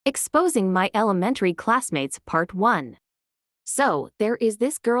Exposing my elementary classmates Part 1. So, there is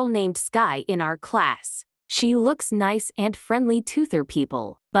this girl named Sky in our class. She looks nice and friendly to other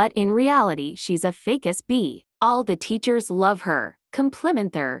people, but in reality she's a fake SB. All the teachers love her,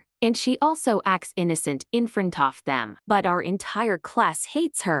 compliment her, and she also acts innocent in front of them. But our entire class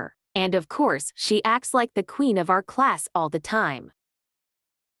hates her. And of course, she acts like the queen of our class all the time.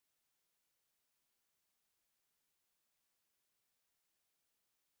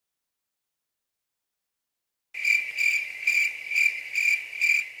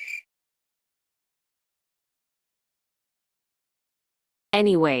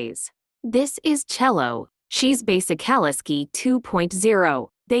 Anyways, this is Cello. She's Basicaliski 2.0.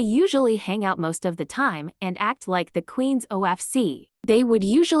 They usually hang out most of the time and act like the queens OFC. They would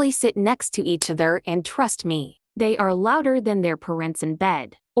usually sit next to each other and trust me. They are louder than their parents in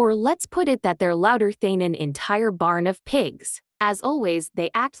bed. Or let's put it that they're louder than an entire barn of pigs. As always, they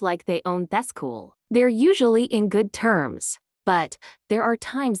act like they own the school. They're usually in good terms. But there are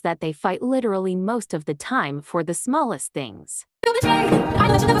times that they fight literally most of the time for the smallest things.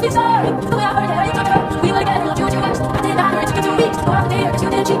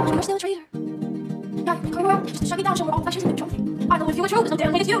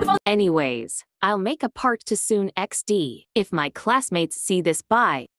 Anyways, I'll make a part to soon XD. If my classmates see this, bye.